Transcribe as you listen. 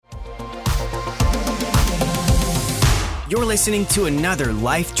You're listening to another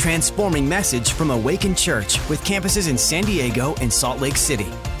life-transforming message from Awaken Church with campuses in San Diego and Salt Lake City.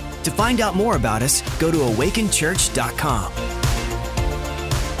 To find out more about us, go to awakenchurch.com.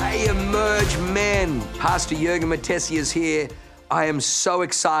 Hey, Emerge Men. Pastor Jürgen Matesi is here. I am so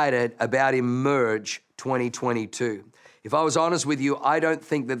excited about Emerge 2022. If I was honest with you, I don't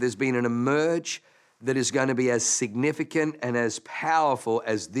think that there's been an Emerge that is going to be as significant and as powerful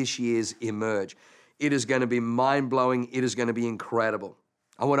as this year's Emerge. It is going to be mind-blowing. It is going to be incredible.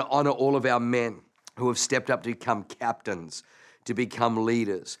 I want to honor all of our men who have stepped up to become captains, to become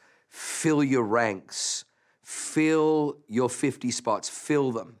leaders. Fill your ranks. Fill your 50 spots.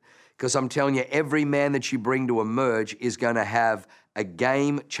 Fill them. Because I'm telling you, every man that you bring to Emerge is going to have a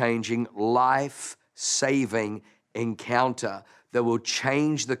game-changing, life-saving encounter that will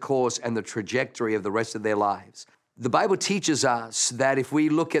change the course and the trajectory of the rest of their lives. The Bible teaches us that if we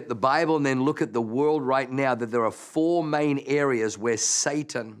look at the Bible and then look at the world right now, that there are four main areas where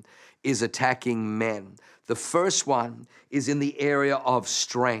Satan is attacking men. The first one is in the area of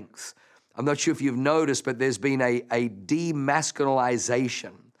strength. I'm not sure if you've noticed, but there's been a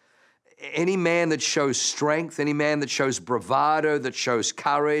demasculinization. Any man that shows strength, any man that shows bravado, that shows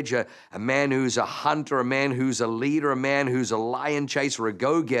courage, a man who's a hunter, a man who's a leader, a man who's a lion chaser, a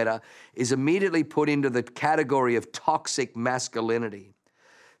go-getter, is immediately put into the category of toxic masculinity.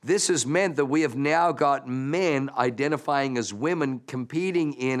 This has meant that we have now got men identifying as women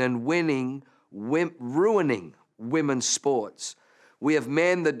competing in and winning, ruining women's sports. We have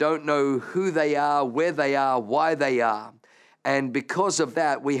men that don't know who they are, where they are, why they are. And because of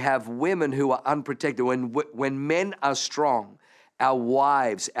that, we have women who are unprotected. When men are strong, our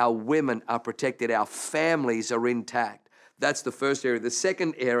wives, our women are protected, our families are intact. That's the first area. The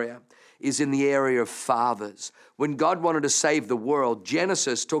second area is in the area of fathers. When God wanted to save the world,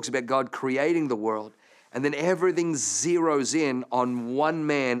 Genesis talks about God creating the world, and then everything zeroes in on one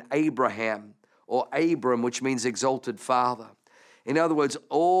man, Abraham, or Abram, which means exalted father. In other words,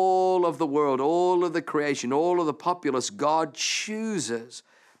 all of the world, all of the creation, all of the populace, God chooses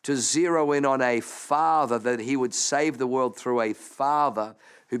to zero in on a father, that he would save the world through a father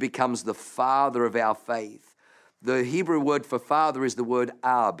who becomes the father of our faith. The Hebrew word for father is the word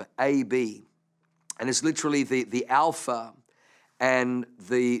Ab, A-B. And it's literally the alpha and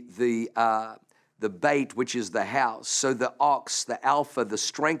the bait, which is the house. So the ox, the alpha, the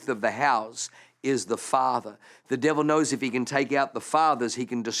strength of the house is the father. The devil knows if he can take out the fathers, he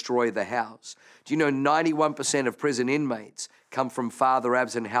can destroy the house. Do you know 91% of prison inmates come from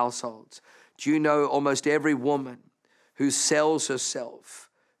father-absent households? Do you know almost every woman who sells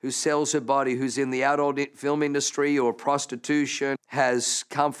herself, who sells her body, who's in the adult film industry or prostitution, has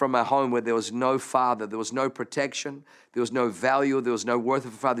come from a home where there was no father, there was no protection, there was no value, there was no worth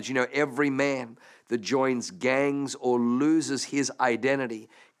of a father. Do you know every man that joins gangs or loses his identity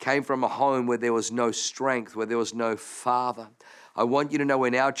came from a home where there was no strength, where there was no father? I want you to know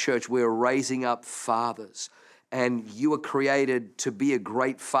in our church, we're raising up fathers, and you were created to be a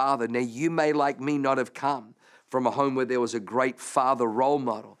great father. Now, you may, like me, not have come from a home where there was a great father role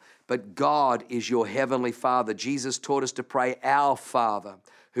model, but God is your heavenly Father. Jesus taught us to pray, our Father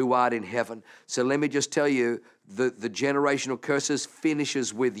who art in heaven. So let me just tell you, the generational curses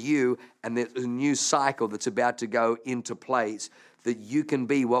finishes with you, and there's a new cycle that's about to go into place, that you can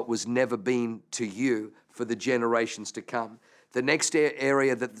be what was never been to you for the generations to come. The next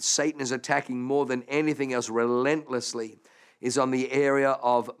area that Satan is attacking more than anything else relentlessly is on the area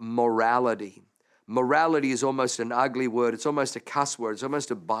of morality. Morality is almost an ugly word. It's almost a cuss word. It's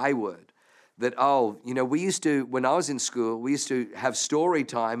almost a byword. That, we used to, when I was in school, we used to have story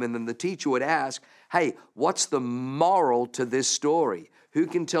time, and then the teacher would ask, hey, what's the moral to this story? Who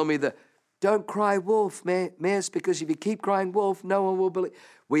can tell me don't cry wolf, miss, because if you keep crying wolf, no one will believe.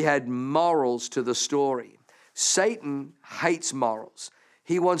 We had morals to the story. Satan hates morals.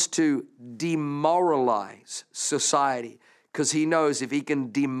 He wants to demoralize society because he knows if he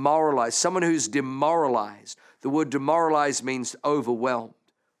can demoralize, someone who's demoralized, the word demoralized means overwhelmed,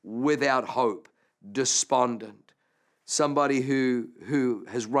 without hope, despondent, somebody who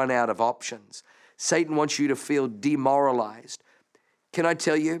has run out of options. Satan wants you to feel demoralized. Can I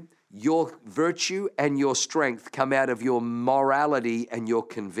tell you, your virtue and your strength come out of your morality and your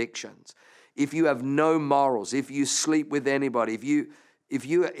convictions. If you have no morals, if you sleep with anybody, if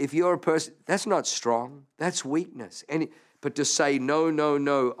you're a person, that's not strong, that's weakness. But to say, no,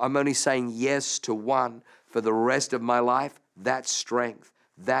 I'm only saying yes to one for the rest of my life, that's strength,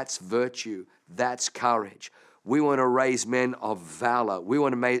 that's virtue, that's courage. We want to raise men of valor. We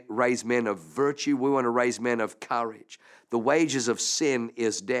want to raise men of virtue. We want to raise men of courage. The wages of sin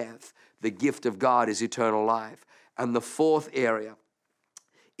is death. The gift of God is eternal life. And the fourth area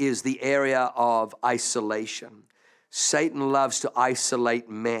is the area of isolation. Satan loves to isolate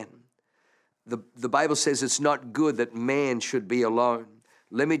men. The Bible says it's not good that man should be alone.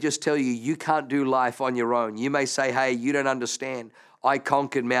 Let me just tell you, you can't do life on your own. You may say, hey, you don't understand. I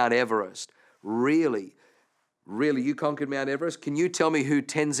conquered Mount Everest. Really? Really, you conquered Mount Everest? Can you tell me who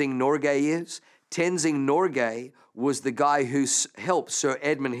Tenzing Norgay is? Tenzing Norgay was the guy who helped Sir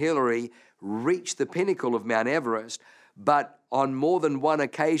Edmund Hillary reach the pinnacle of Mount Everest, but on more than one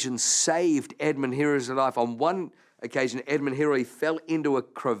occasion saved Edmund Hillary's life. On one occasion, Edmund Hillary fell into a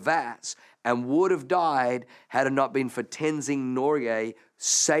crevasse and would have died had it not been for Tenzing Norgay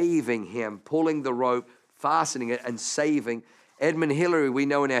saving him, pulling the rope, fastening it, and saving. Edmund Hillary, we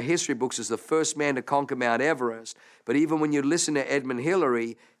know in our history books, is the first man to conquer Mount Everest. But even when you listen to Edmund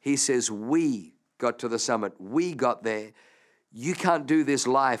Hillary, he says, we got to the summit. We got there. You can't do this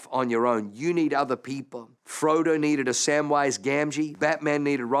life on your own. You need other people. Frodo needed a Samwise Gamgee. Batman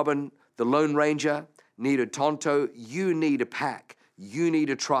needed Robin. The Lone Ranger needed Tonto. You need a pack. You need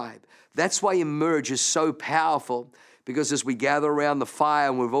a tribe. That's why Emerge is so powerful, because as we gather around the fire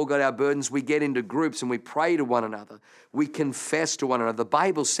and we've all got our burdens, we get into groups and we pray to one another. We confess to one another. The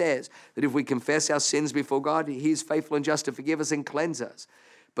Bible says that if we confess our sins before God, He is faithful and just to forgive us and cleanse us.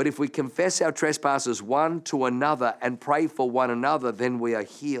 But if we confess our trespasses one to another and pray for one another, then we are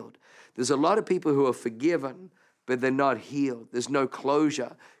healed. There's a lot of people who are forgiven, but they're not healed. There's no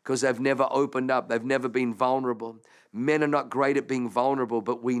closure because they've never opened up. They've never been vulnerable. Men are not great at being vulnerable,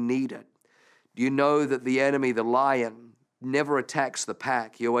 but we need it. Do you know that the enemy, the lion, never attacks the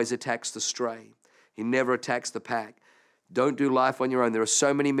pack? He always attacks the stray. He never attacks the pack. Don't do life on your own. There are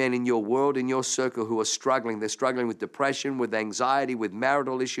so many men in your world, in your circle, who are struggling. They're struggling with depression, with anxiety, with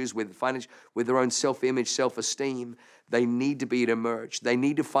marital issues, with financial, with their own self-image, self-esteem. They need to be at Emerge. They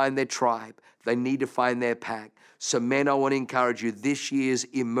need to find their tribe. They need to find their pack. So men, I want to encourage you, this year's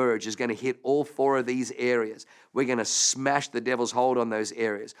Emerge is going to hit all four of these areas. We're going to smash the devil's hold on those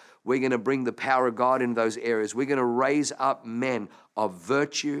areas. We're going to bring the power of God into those areas. We're going to raise up men of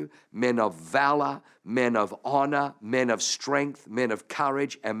virtue, men of valor, men of honor, men of strength, men of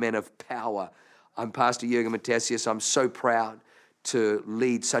courage, and men of power. I'm Pastor Jürgen Matthesius. I'm so proud to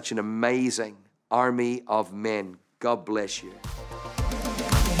lead such an amazing army of men. God bless you.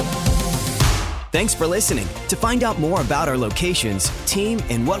 Thanks for listening. To find out more about our locations, team,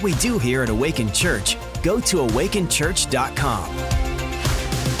 and what we do here at Awaken Church, go to awakenchurch.com.